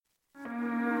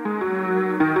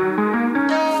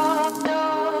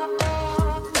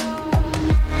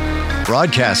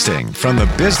Broadcasting from the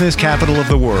business capital of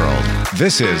the world,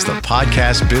 this is the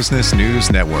Podcast Business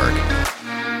News Network.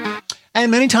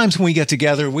 And many times when we get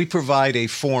together, we provide a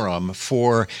forum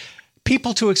for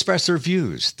people to express their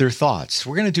views, their thoughts.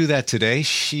 We're going to do that today.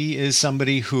 She is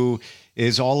somebody who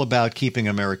is all about keeping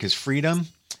America's freedom,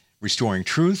 restoring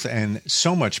truth, and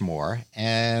so much more.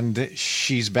 And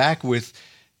she's back with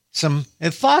some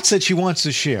thoughts that she wants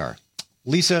to share.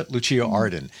 LUCIA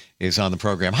ARDEN is on the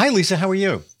program. Hi, Lisa. How are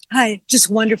you? Hi. Just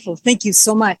wonderful. Thank you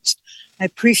so much. I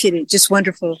appreciate it. Just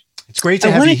wonderful. It's great to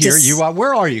have you here. You are.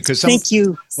 Where are you? Thank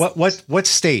you. What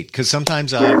state? Because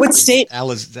sometimes what state?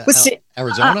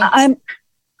 Arizona. I'm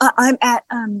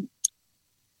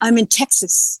in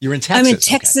Texas. You're in Texas. I'm in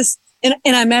Texas, okay.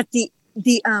 and I'm at the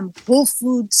Whole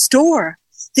Food store.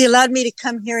 They allowed me to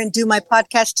come here and do my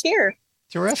podcast here.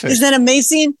 Terrific. Isn't that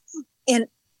amazing? And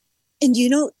you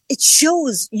know, it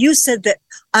shows. You said that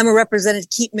I'm a representative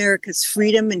to keep America's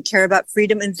freedom and care about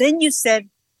freedom. And then you said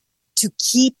to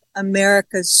keep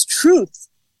America's truth.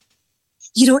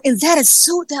 You know, and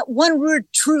that one word,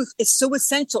 truth, is so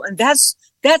essential. And that's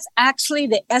actually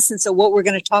the essence of what we're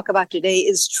going to talk about today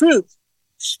is truth.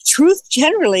 Truth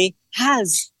generally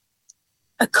has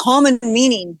a common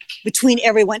meaning between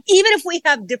everyone. Even if we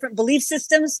have different belief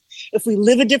systems, if we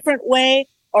live a different way,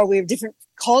 or we have different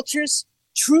cultures,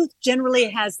 truth generally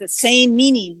has the same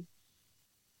meaning.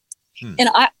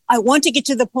 And I want to get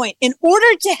to the point. In order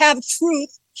to have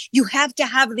truth, you have to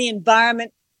have the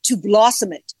environment to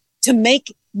blossom it, to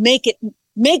make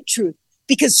truth.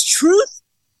 Because truth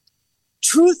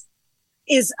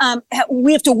is,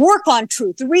 we have to work on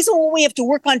truth. The reason why we have to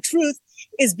work on truth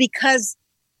is because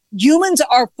humans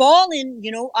are fallen.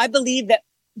 You know, I believe that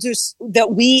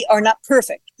we are not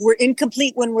perfect. We're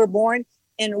incomplete when we're born,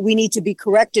 and we need to be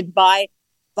corrected by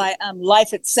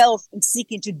life itself in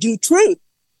seeking to do truth.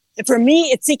 And for me,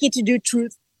 it's seeking to do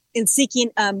truth in seeking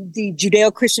the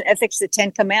Judeo-Christian ethics, the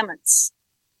 10 Commandments.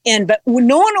 But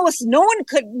no one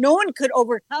could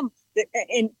overcome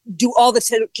and do all the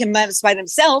 10 Commandments by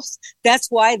themselves. That's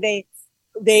why the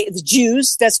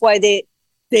Jews. That's why they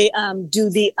give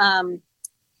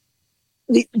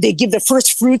the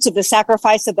first fruits of the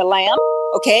sacrifice of the lamb.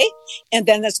 Okay, and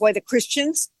then that's why the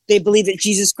Christians, they believe that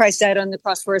Jesus Christ died on the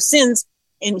cross for our sins,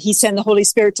 and He sent the Holy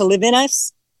Spirit to live in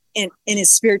us, and His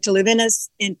Spirit to live in us,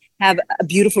 and have a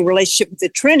beautiful relationship with the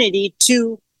Trinity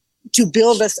to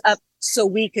build us up so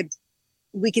we could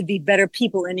be better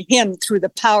people in Him through the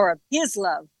power of His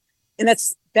love. And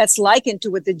that's likened to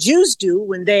what the Jews do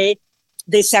when they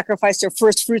sacrifice their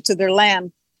first fruits of their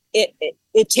lamb.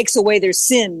 It takes away their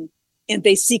sin, and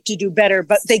they seek to do better,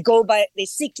 but they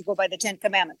seek to go by the 10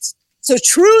 Commandments. So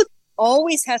truth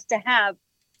always has to have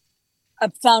a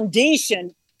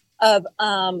foundation of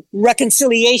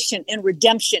reconciliation and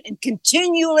redemption and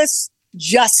continuous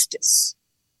justice.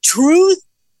 Truth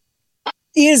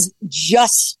is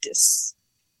justice.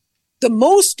 The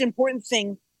most important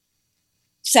thing: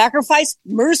 sacrifice,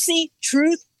 mercy,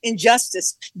 truth, and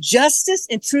justice. Justice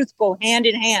and truth go hand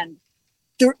in hand.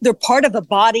 They're part of a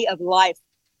body of life.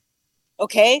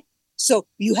 Okay? So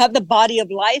you have the body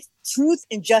of life. Truth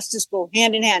and justice go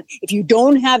hand in hand. If you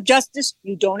don't have justice,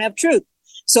 you don't have truth.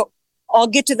 So I'll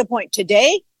get to the point.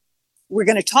 Today, we're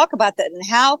going to talk about that and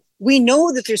how we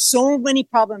know that there's so many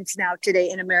problems now today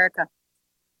in America.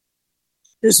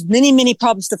 There's many, many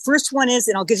problems. The first one is,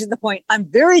 and I'll get to the point, I'm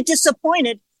very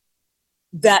disappointed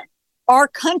that our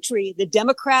country, the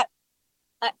Democrats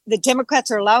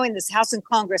are allowing this House and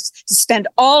Congress to spend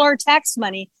all our tax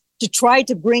money to try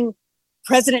to bring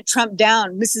President Trump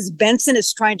down. Mrs. Benson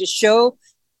is trying to show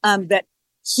that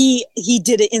he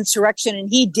did an insurrection, and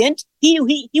he didn't. He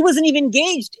wasn't even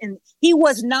engaged in.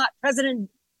 President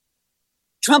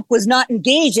Trump was not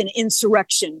engaged in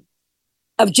insurrection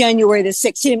of January the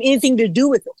 6th. He didn't have anything to do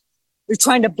with it. They're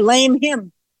trying to blame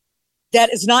him.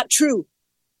 That is not true.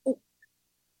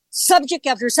 Subject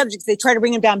after subject, they try to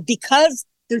bring him down because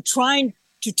they're trying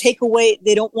to take away.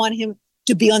 They don't want him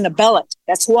to be on the ballot.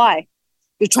 That's why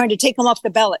they're trying to take him off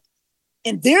the ballot.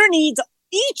 And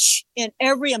each and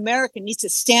every American needs to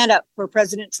stand up for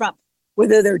President Trump,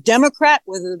 whether they're Democrat,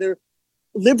 whether they're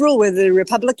liberal, whether they're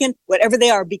Republican, whatever they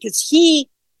are, because he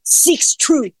seeks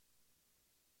truth.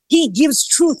 He gives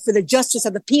truth for the justice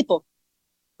of the people.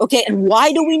 Okay. And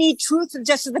why do we need truth and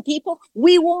justice of the people?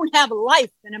 We won't have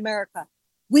life in America.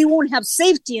 We won't have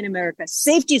safety in America.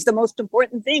 Safety is the most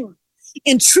important thing.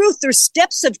 In truth, there's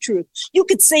steps of truth. You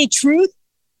could say truth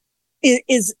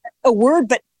is a word,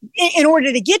 but in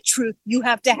order to get truth, you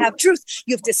have to have truth.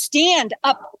 You have to stand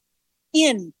up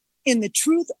in the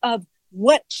truth of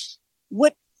what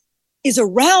is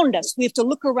around us. We have to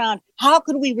look around. How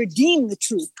could we redeem the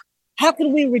truth? How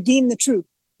can we redeem the truth?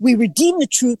 We redeem the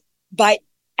truth by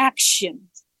action.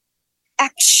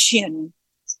 Action.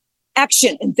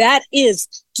 Action. And that is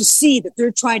to see that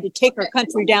they're trying to take our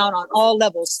country down on all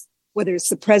levels, whether it's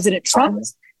the President Trump.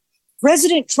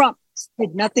 President Trump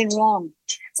did nothing wrong.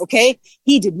 Okay.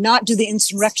 He did not do the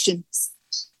insurrection.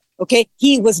 Okay.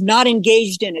 He was not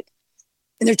engaged in it.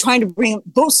 And they're trying to bring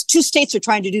both two states are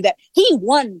trying to do that. He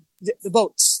won the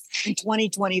votes in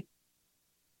 2020.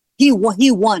 He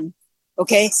won.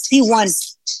 Okay. He won,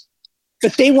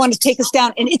 but they want to take us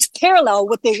down, and it's parallel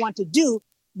what they want to do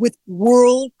with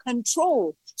world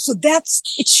control. So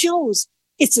it shows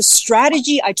it's a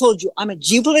strategy. I told you I'm a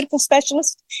geopolitical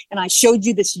specialist, and I showed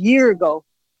you this year ago,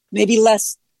 maybe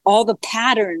less, all the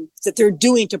patterns that they're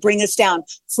doing to bring us down.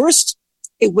 First,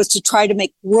 it was to try to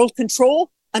make world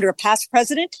control under a past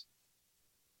president.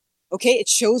 Okay. It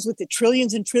shows with the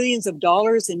trillions and trillions of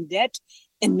dollars in debt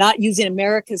and not using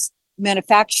America's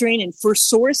manufacturing and first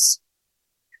source.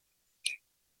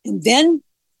 And then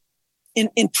in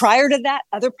prior to that,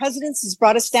 other presidents has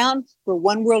brought us down for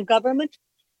one world government.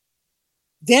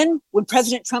 Then when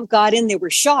President Trump got in, they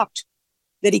were shocked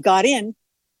that he got in.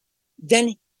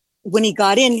 Then when he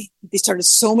got in, they started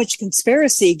so much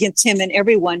conspiracy against him and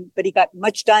everyone, but he got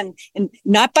much done, and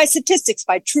not by statistics,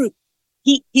 by truth.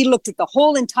 He looked at the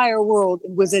whole entire world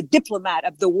and was a diplomat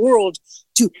of the world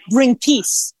to bring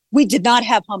peace. We did not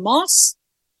have Hamas.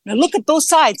 Now look at both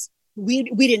sides. We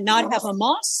did not have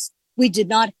Hamas. We did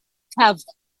not have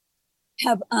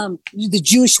the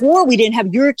Jewish war. We didn't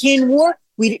have European war.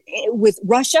 With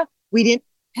Russia. We didn't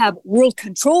have world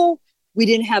control. We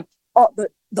didn't have the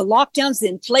lockdowns, the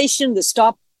inflation, the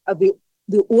stop of the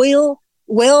oil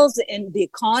wells and the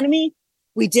economy.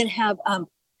 We didn't have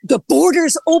the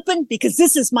borders open, because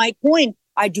this is my coin.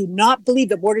 I do not believe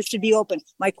the borders should be open.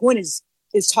 My coin is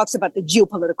talks about the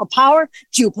geopolitical power,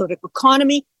 geopolitical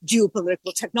economy,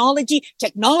 geopolitical technology,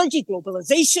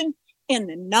 globalization, and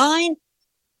the 9.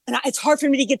 And it's hard for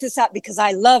me to get this out because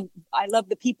I love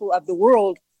the people of the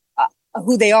world,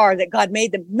 who they are, that God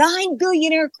made them. 9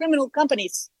 billionaire criminal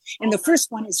companies. And the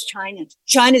first one is China.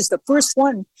 China is the first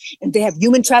one. And they have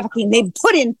human trafficking. They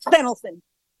put in phenolphthalein.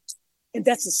 And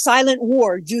that's a silent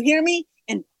war. Do you hear me?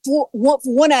 And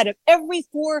one out of every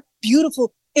 4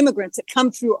 beautiful immigrants that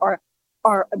come through are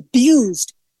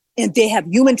abused. And they have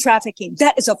human trafficking.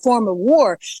 That is a form of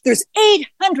war. There's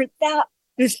 800,000.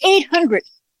 There's 800.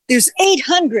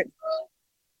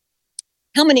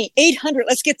 How many? 800.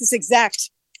 Let's get this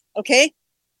exact. Okay.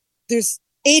 There's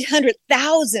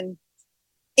 800,000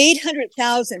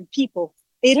 people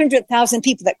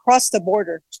that cross the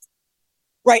border.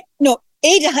 Right. No,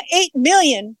 8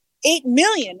 million.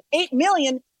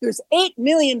 There's 8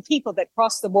 million people that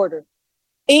cross the border.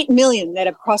 8 million that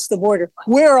have crossed the border.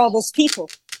 Where are all those people?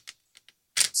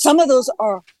 Some of those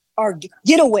are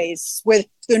getaways where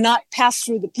they're not passed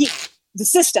through the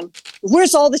system.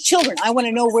 Where's all the children? I want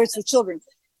to know where's the children.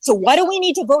 So why do we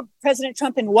need to vote President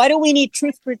Trump? And why do we need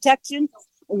truth protection?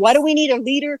 Why do we need a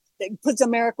leader that puts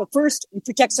America first and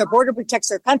protects our border, protects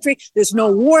our country? There's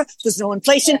no war. There's no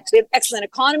inflation. We have excellent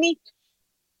economy.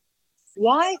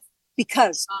 Why?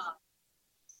 Because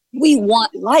we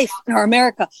want life in our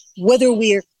America, whether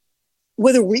we're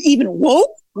even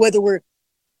woke, whether we're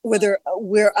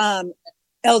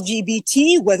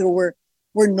LGBT, whether we're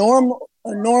normal,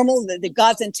 the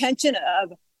God's intention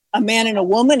of a man and a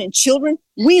woman and children.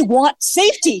 We want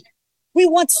safety. We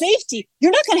want safety.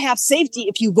 You're not going to have safety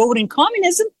if you vote in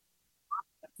communism.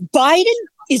 Biden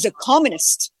is a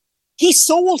communist. He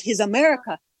sold his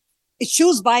America. It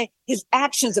shows by his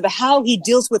actions of how he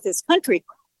deals with his country.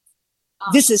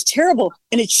 This is terrible.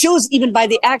 And it shows even by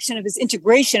the action of his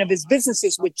integration of his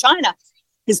businesses with China,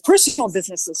 his personal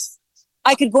businesses.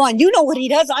 I could go on. You know what he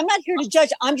does. I'm not here to judge.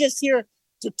 I'm just here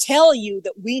to tell you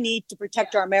that we need to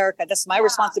protect our America. That's my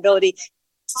responsibility.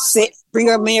 Bring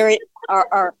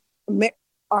our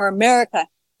America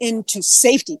into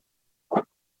safety.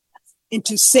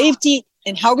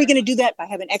 And how are we going to do that? By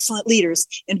having excellent leaders.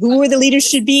 And who are the leaders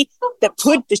should be? That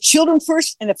put the children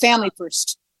first and the family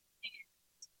first.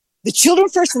 The children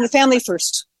first and the family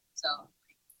first.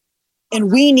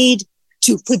 And we need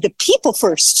to put the people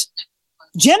first.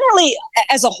 Generally,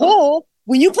 as a whole,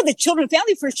 when you put the children and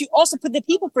family first, you also put the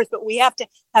people first. But we have to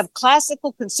have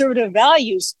classical conservative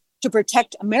values to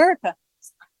protect America.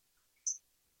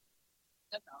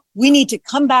 We need to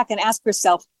come back and ask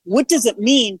ourselves, what does it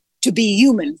mean to be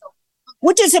human?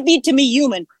 What does it mean to be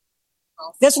human?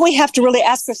 That's what we have to really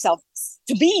ask ourselves.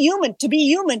 To be human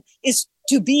is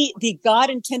to be the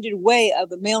God-intended way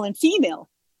of a male and female.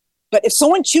 But if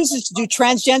someone chooses to do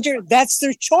transgender, that's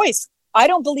their choice. I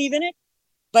don't believe in it.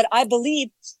 but I believe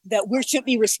that we shouldn't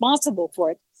be responsible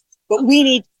for it. But we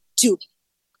need to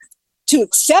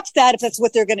accept that if that's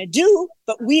what they're going to do,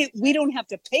 but we don't have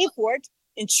to pay for it,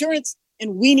 insurance,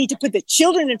 and we need to put the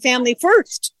children and family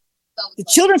first. The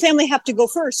children and family have to go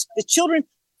first. The children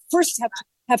first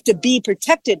have to be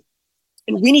protected,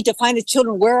 and we need to find the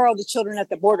children. Where are all the children at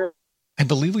the border? I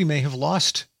believe we may have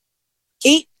lost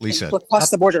 8 Lisa across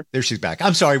the border. There she's back.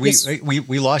 I'm sorry, Yes.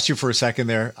 we lost you for a second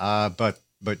there, but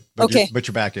Okay.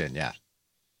 you're back in, yeah.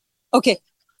 Okay.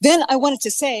 Then I wanted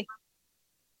to say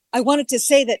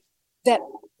that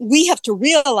we have to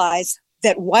realize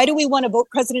that why do we want to vote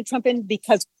President Trump in?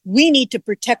 Because we need to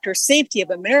protect our safety of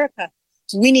America.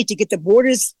 We need to get the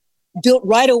borders built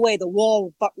right away, the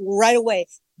wall right away.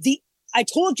 I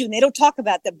told you, and they don't talk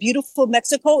about the beautiful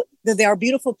Mexico, that they are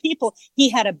beautiful people. He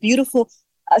had a beautiful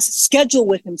schedule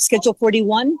with him, Schedule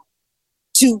 41,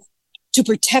 to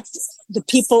protect the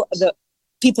people of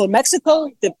Mexico,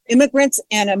 the immigrants,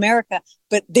 and America.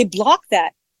 But they blocked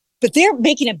that. But they're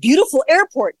making a beautiful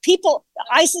airport.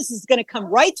 ISIS is going to come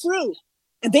right through.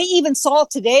 And they even saw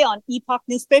today on Epoch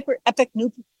newspaper,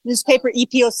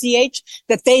 EPOCH,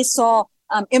 that they saw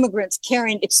immigrants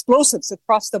carrying explosives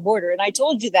across the border. And I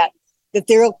told you that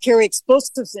they'll carry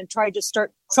explosives and try to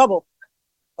start trouble,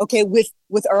 okay, with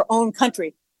our own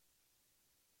country.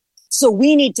 So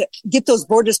we need to get those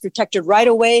borders protected right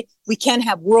away. We can't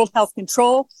have World Health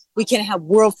Control. We can't have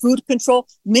World Food Control.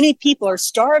 Many people are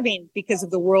starving because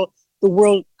of the World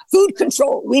Food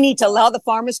Control. We need to allow the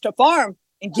farmers to farm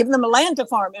and give them a land to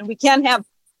farm. And we can't have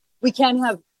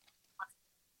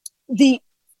the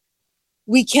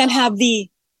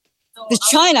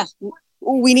China.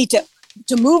 We need to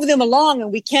move them along,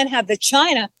 and we can't have the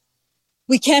China.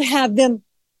 We can't have them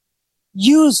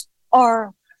use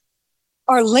our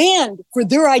land for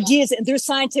their ideas and their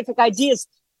scientific ideas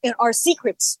and our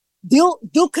secrets. They'll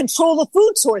control the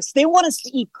food source. They want us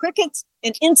to eat crickets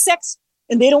and insects,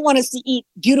 and they don't want us to eat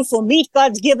beautiful meat.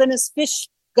 God's given us fish.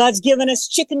 God's given us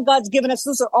chicken. God's given us.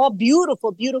 Those are all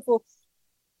beautiful, beautiful,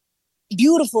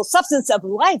 beautiful substance of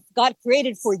life God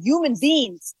created for human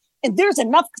beings. And there's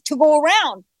enough to go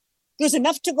around. There's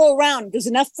enough to go around. There's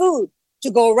enough food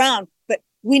to go around, but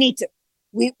we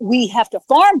have to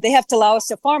farm. They have to allow us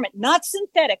to farm it, not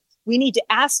synthetic. We need to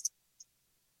ask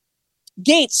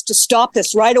Gates to stop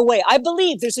this right away. I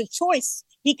believe there's a choice.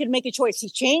 He could make a choice. He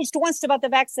changed once about the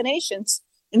vaccinations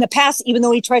in the past, even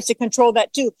though he tries to control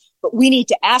that too. But we need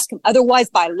to ask him. Otherwise,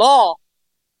 by law,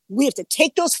 we have to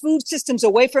take those food systems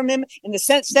away from him and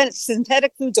the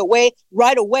synthetic foods away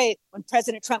right away when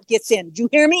President Trump gets in. Did you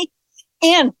hear me?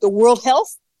 And the World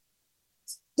Health,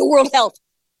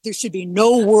 there should be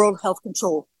no World Health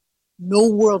Control. No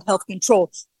World Health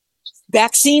Control.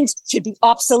 Vaccines should be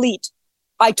obsolete.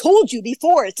 I told you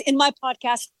before, it's in my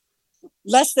podcast,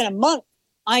 less than a month,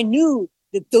 I knew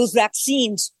that those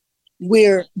vaccines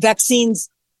were vaccines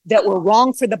that were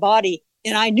wrong for the body.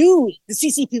 And I knew the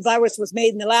CCP virus was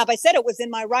made in the lab. I said it was in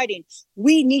my writing.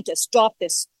 We need to stop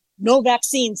this. No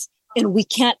vaccines, and we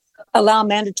can't allow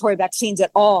mandatory vaccines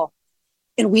at all.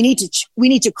 And we need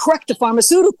to correct the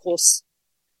pharmaceuticals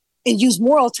and use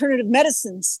more alternative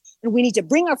medicines. And we need to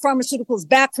bring our pharmaceuticals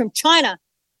back from China.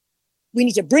 We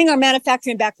need to bring our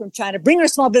manufacturing back from China, bring our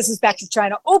small business back to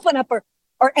China, open up our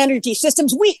energy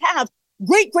systems. We have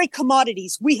great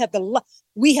commodities. We have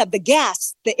the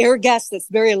gas, the air gas that's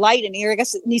very light and air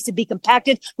gas that needs to be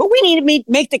compacted, but we need to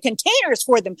make the containers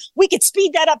for them. We could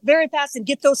speed that up very fast and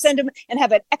get those, send them and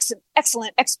have an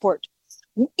excellent export.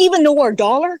 Even though our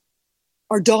dollar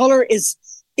is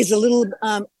a little,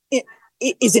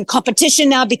 is in competition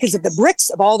now because of the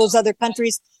BRICS of all those other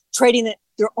countries trading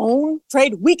their own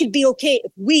trade. We could be okay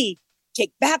if we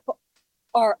take back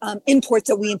our imports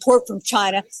that we import from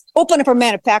China, open up our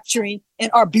manufacturing and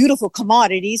our beautiful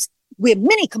commodities. We have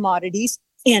many commodities,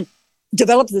 and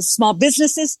develop the small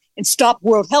businesses and stop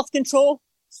World Health Control,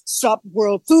 stop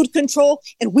World Food Control.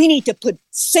 And we need to put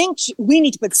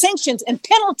sanctions and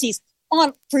penalties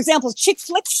on, for example, chick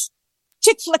flicks.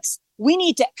 We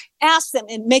need to ask them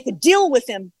and make a deal with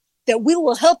them that we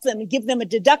will help them and give them a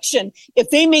deduction if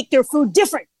they make their food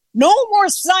different. No more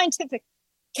scientific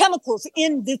chemicals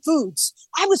in the foods.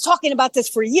 I was talking about this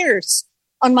for years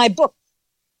on my book.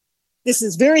 This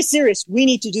is very serious. We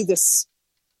need to do this.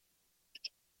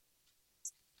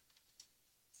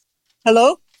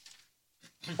 Hello?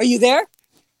 Are you there?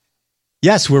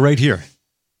 Yes, we're right here.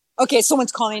 Okay,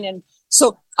 someone's calling in.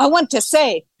 So I want to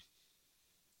say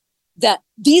that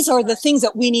these are the things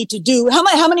that we need to do.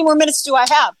 How many more minutes do I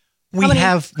have? We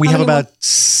have about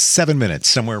 7 minutes,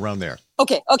 somewhere around there.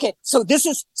 Okay. So this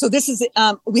is,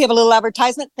 we have a little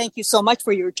advertisement. Thank you so much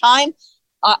for your time.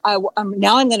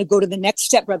 now I'm going to go to the next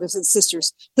step, brothers and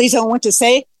sisters. Please, I want to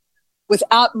say,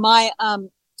 without my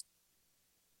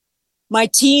my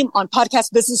team on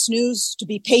Podcast Business News to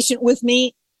be patient with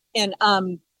me and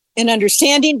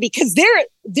understanding, because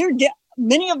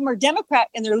many of them are Democrat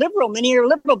and they're liberal. Many are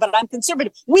liberal, but I'm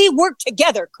conservative. We work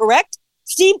together, correct?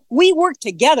 Steve, we work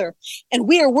together, and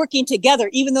we are working together,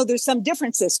 even though there's some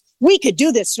differences. We could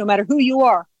do this no matter who you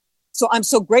are. So I'm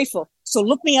so grateful. So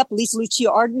look me up, Lisa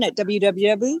Lucia Arden, at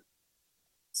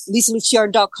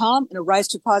www.lisaluciaarden.com and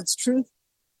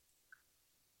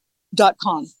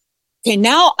arise-to-God's-truth.com. Okay,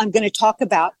 now I'm going to talk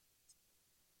about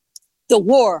the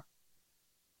war.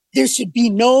 There should be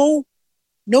no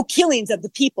killings of the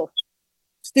people.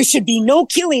 There should be no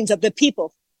killings of the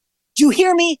people. Do you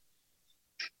hear me?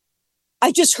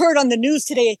 I just heard on the news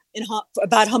today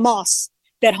about Hamas,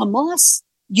 that Hamas,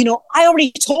 I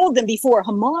already told them before,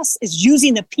 Hamas is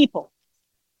using the people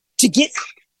to get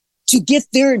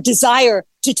their desire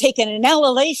to take an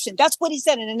annihilation. That's what he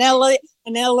said, an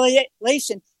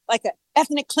annihilation, like an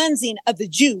ethnic cleansing of the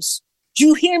Jews. Do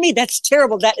you hear me? That's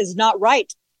terrible. That is not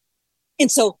right.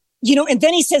 And so, and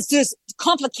then he says there's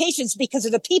complications because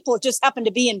of the people just happen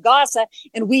to be in Gaza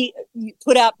and we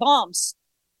put out bombs.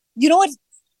 You know what?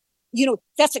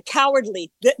 That's a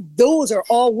cowardly. Those are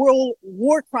all world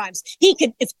war crimes. He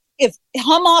could, if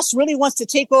Hamas really wants to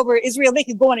take over Israel, they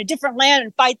could go on a different land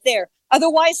and fight there.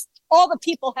 Otherwise, all the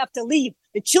people have to leave.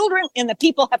 The children and the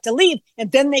people have to leave,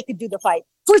 and then they could do the fight.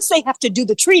 First, they have to do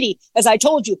the treaty. As I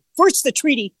told you, first the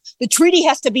treaty. The treaty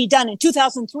has to be done. In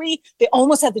 2003, they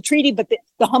almost had the treaty, but the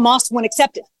Hamas won't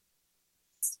accept it.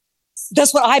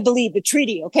 That's what I believe, the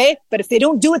treaty, okay? But if they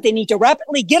don't do it, they need to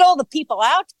rapidly get all the people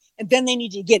out, and then they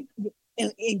need to get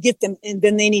them, and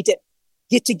then they need to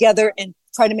get together and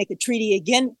try to make a treaty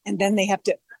again, and then they have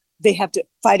to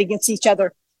fight against each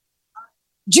other.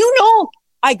 Do you know,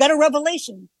 I got a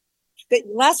revelation that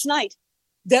last night,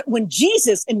 that when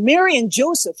Jesus and Mary and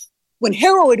Joseph, when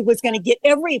Herod was going to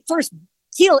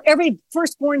kill every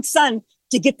firstborn son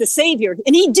to get the Savior,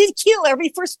 and he did kill every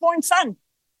firstborn son.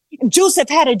 And Joseph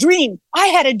had a dream. I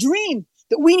had a dream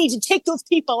that we need to take those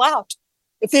people out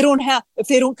if they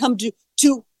don't come to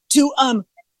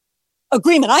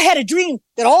agreement. I had a dream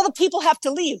that all the people have to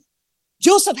leave.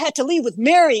 Joseph had to leave with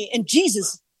Mary and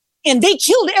Jesus, and they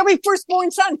killed every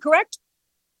firstborn son, correct?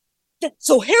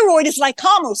 So Herod is like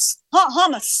Hamas.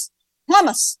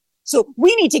 So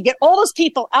we need to get all those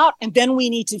people out, and then we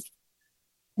need to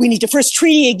first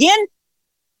treaty again.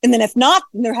 And then if not,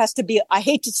 then there has to be, I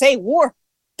hate to say, war.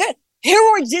 That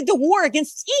Herod did the war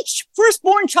against each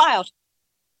firstborn child.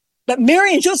 But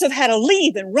Mary and Joseph had to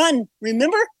leave and run,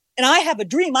 remember? And I had a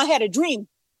dream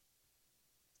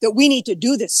that we need to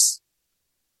do this.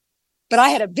 But I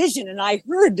had a vision and I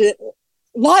heard the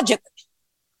logic.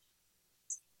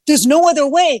 There's no other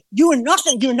way. You're not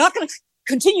going to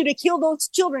continue to kill those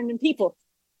children and people.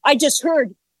 I just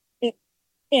heard that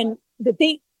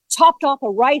they chopped off a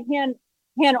right hand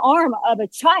arm of a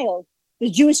child, the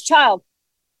Jewish child.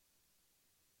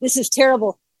 This is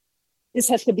terrible. This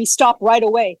has to be stopped right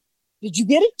away. Did you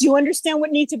get it? Do you understand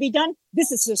what needs to be done?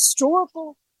 This is a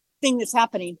historical thing that's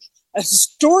happening. This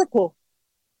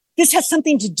has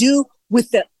something to do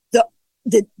with the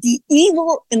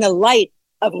evil and the light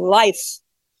of life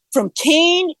from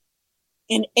Cain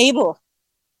and Abel.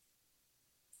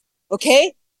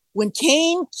 Okay? When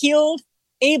Cain killed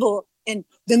Abel, and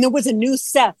then there was a new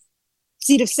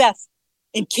seed of Seth.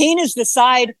 And Cain is the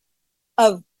side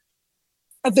of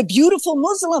the beautiful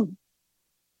Muslim.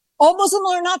 All Muslims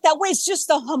are not that way. It's just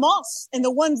the Hamas and the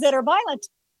ones that are violent.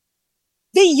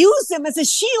 They use them as a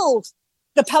shield,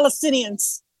 the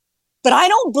Palestinians. But I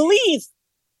don't believe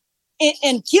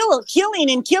in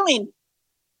killing.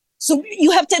 So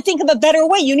you have to think of a better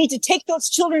way. You need to take those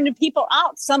children and people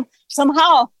out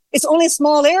somehow. It's only a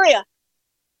small area.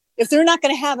 If they're not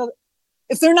going to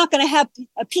have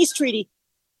a peace treaty,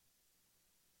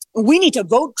 we need to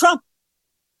vote Trump.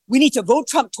 We need to vote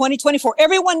Trump 2024.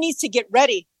 Everyone needs to get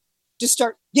ready to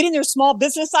start getting their small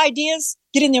business ideas,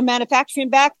 getting their manufacturing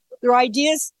back, their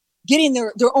ideas, getting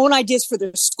their own ideas for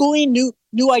their schooling,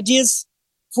 new ideas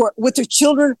for what their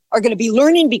children are going to be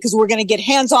learning, because we're going to get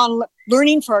hands-on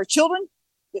learning for our children.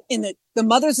 And the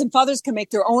mothers and fathers can make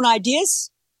their own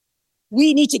ideas.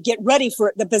 We need to get ready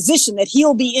for the position that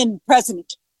he'll be in,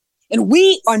 president. And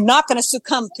we are not going to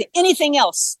succumb to anything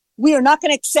else. We are not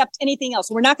going to accept anything else.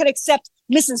 We're not going to accept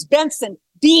Mrs. Benson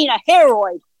being a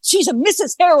Herod. She's a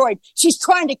Mrs. Herod. She's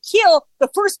trying to kill the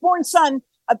firstborn son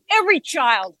of every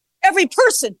child, every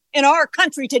person in our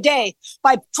country today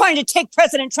by trying to take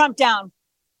President Trump down.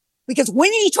 Because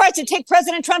when he tries to take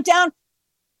President Trump down,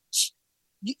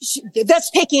 That's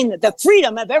taking the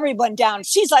freedom of everyone down.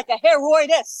 She's like a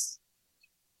heroidess.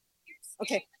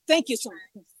 Okay. Thank you so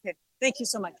much. Okay. Thank you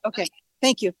so much. Okay.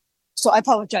 Thank you. So I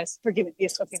apologize. Forgive me.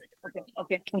 Yes. Okay.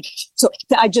 So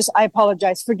I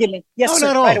apologize. Forgive me. Yes, no, sir.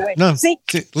 not at all. Right away. No. See,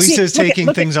 Lisa's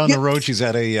taking things on you, the road. She's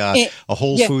at a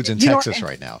Whole Foods in Texas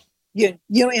right now.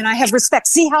 And I have respect.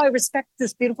 See how I respect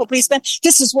this beautiful policeman?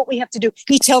 This is what we have to do.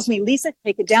 He tells me, Lisa,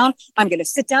 take it down. I'm going to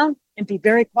sit down and be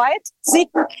very quiet. See,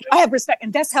 I have respect.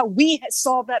 And that's how we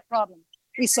solve that problem.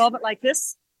 We solve it like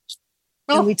this.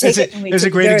 Well, and we take it. It's a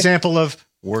great example of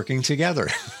working together.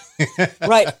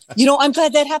 Right. I'm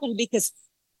glad that happened because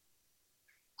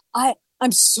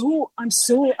I'm so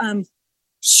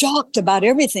shocked about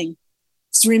everything.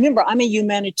 So remember, I'm a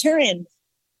humanitarian.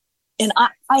 And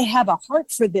I have a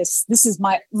heart for this. This is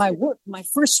my work. My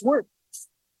first work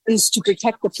is to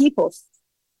protect the people.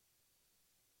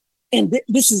 And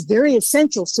this is very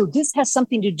essential. So this has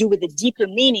something to do with a deeper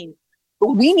meaning.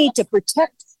 But we need to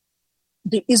protect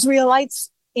the Israelites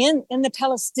and the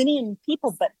Palestinian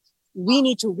people. But we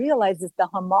need to realize that the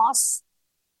Hamas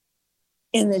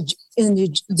and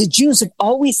the Jews have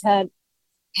always had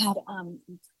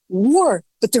war.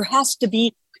 But there has to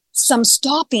be some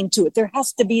stopping to it. There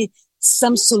has to be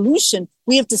some solution.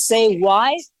 We have to say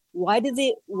why do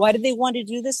they want to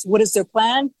do this? What is their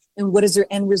plan and what is their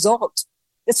end result?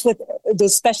 That's what the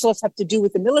specialists have to do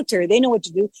with the military. They know what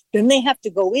to do. Then they have to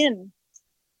go in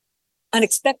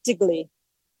unexpectedly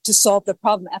to solve the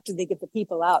problem after they get the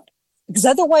people out, because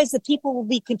otherwise the people will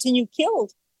be continued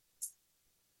killed.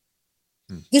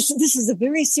 This is a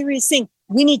very serious thing.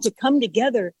 We need to come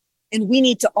together and we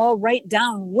need to all write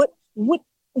down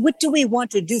what do we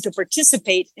want to do to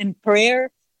participate in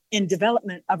prayer and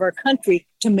development of our country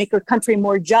to make our country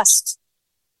more just?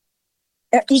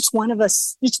 Each one of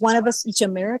us, each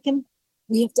American,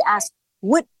 we have to ask,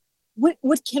 what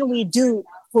can we do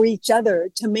for each other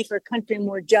to make our country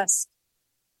more just?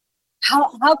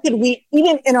 How could we,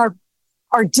 even in our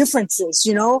differences,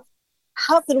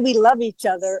 how could we love each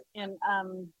other and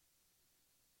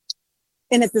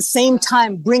at the same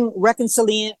time bring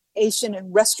reconciliation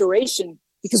and restoration?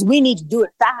 Because we need to do it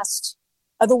fast.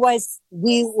 Otherwise,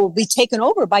 we will be taken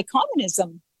over by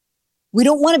communism. We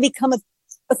don't want to become a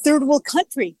third world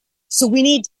country. So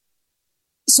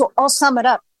I'll sum it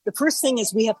up. The first thing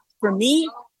is for me,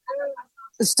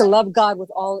 is to love God with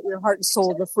all your heart and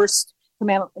soul, the first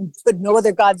commandment, and put no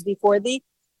other gods before thee.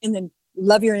 And then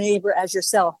love your neighbor as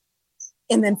yourself.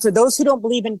 And then for those who don't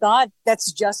believe in God,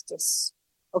 that's justice.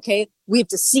 Okay. We have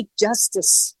to seek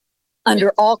justice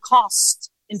under all cost.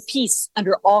 And peace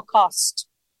under all cost.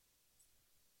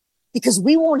 Because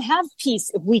we won't have peace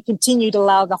if we continue to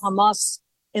allow the Hamas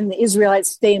and the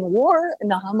Israelites stay in war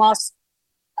and the Hamas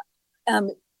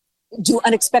do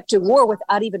unexpected war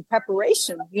without even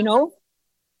preparation.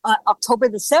 October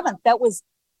the 7th,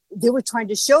 they were trying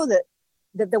to show that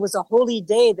there was a holy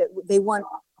day that they want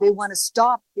to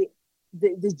stop the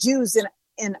Jews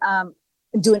and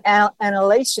do an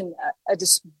annihilation, a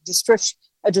destruction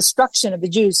of the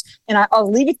Jews. And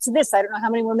I'll leave it to this. I don't know how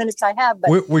many more minutes I have,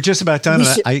 but we're just about done.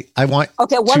 I want.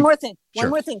 Okay. One more thing. Sure. One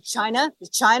more thing. China,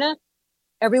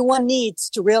 everyone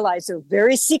needs to realize they're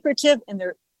very secretive and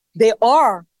they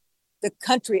are the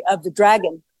country of the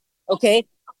dragon. Okay.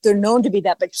 They're known to be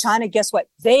that, but China, guess what?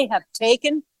 They have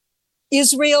taken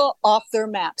Israel off their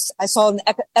maps. I saw in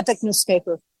the Epic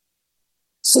newspaper.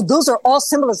 So those are all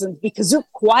symbolisms because they're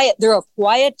quiet. They're a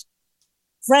quiet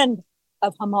friend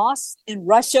of Hamas in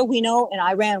Russia, we know, and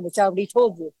Iran, which I already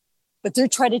told you. But they're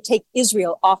trying to take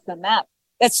Israel off the map.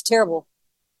 That's terrible.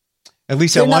 At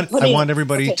least I want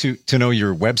everybody to know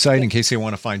your website in case they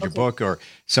want to find your book or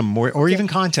some more, or even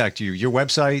contact you. Your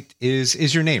website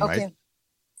is your name, right?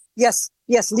 Yes,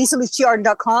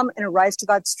 LisaLuciaArden.com and Arise to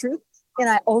God's Truth. And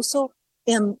I also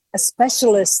am a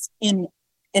specialist in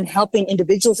helping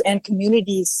individuals and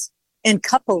communities and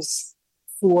couples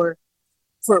for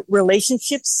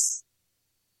relationships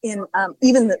in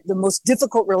even the most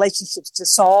difficult relationships to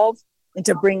solve and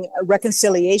to bring a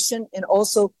reconciliation, and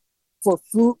also for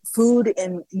food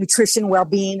and nutrition,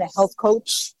 well-being, a health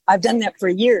coach. I've done that for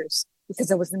years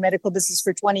because I was in the medical business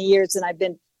for 20 years and I've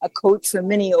been a coach for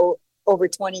many over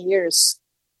 20 years.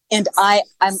 And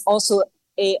I'm also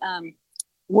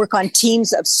work on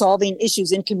teams of solving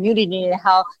issues in community and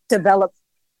how develop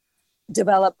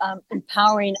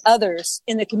empowering others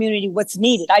in the community what's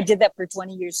needed. I did that for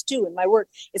 20 years too in my work.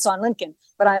 It's on LinkedIn.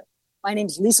 But my name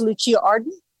is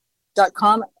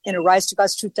LisaLuciaArden.com and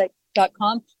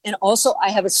AriseToGod'sTruth.com. And also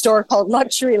I have a store called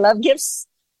Luxury Love Gifts.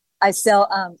 I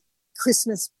sell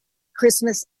Christmas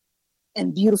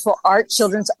and beautiful art,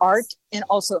 children's art, and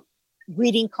also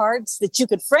greeting cards that you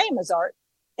could frame as art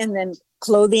and then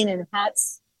clothing and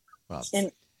hats. Wow.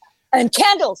 And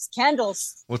candles.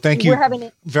 Well, thank you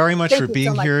very much for you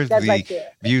being so much. here. That's The right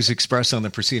there. views expressed on the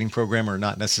preceding program are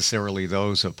not necessarily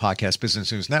those of Podcast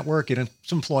Business News Network,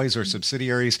 its employees or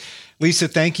subsidiaries. Lisa,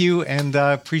 thank you, and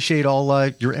appreciate all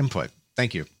your input.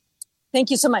 Thank you. Thank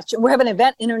you so much. We're having an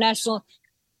event, International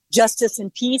Justice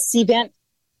and Peace event.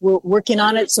 We're working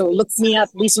on it, so look me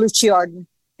up, Lisa LUCIA ARDEN.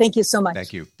 Thank you so much.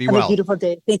 Thank you. Be Have well. a beautiful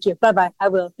day. Thank you. Bye-bye. I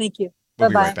will. Thank you. We'll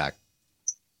Bye-bye. be right back.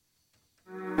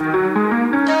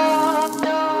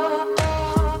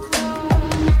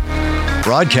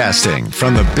 Broadcasting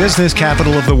from the business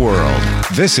capital of the world,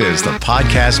 this is the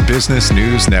Podcast Business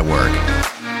News Network.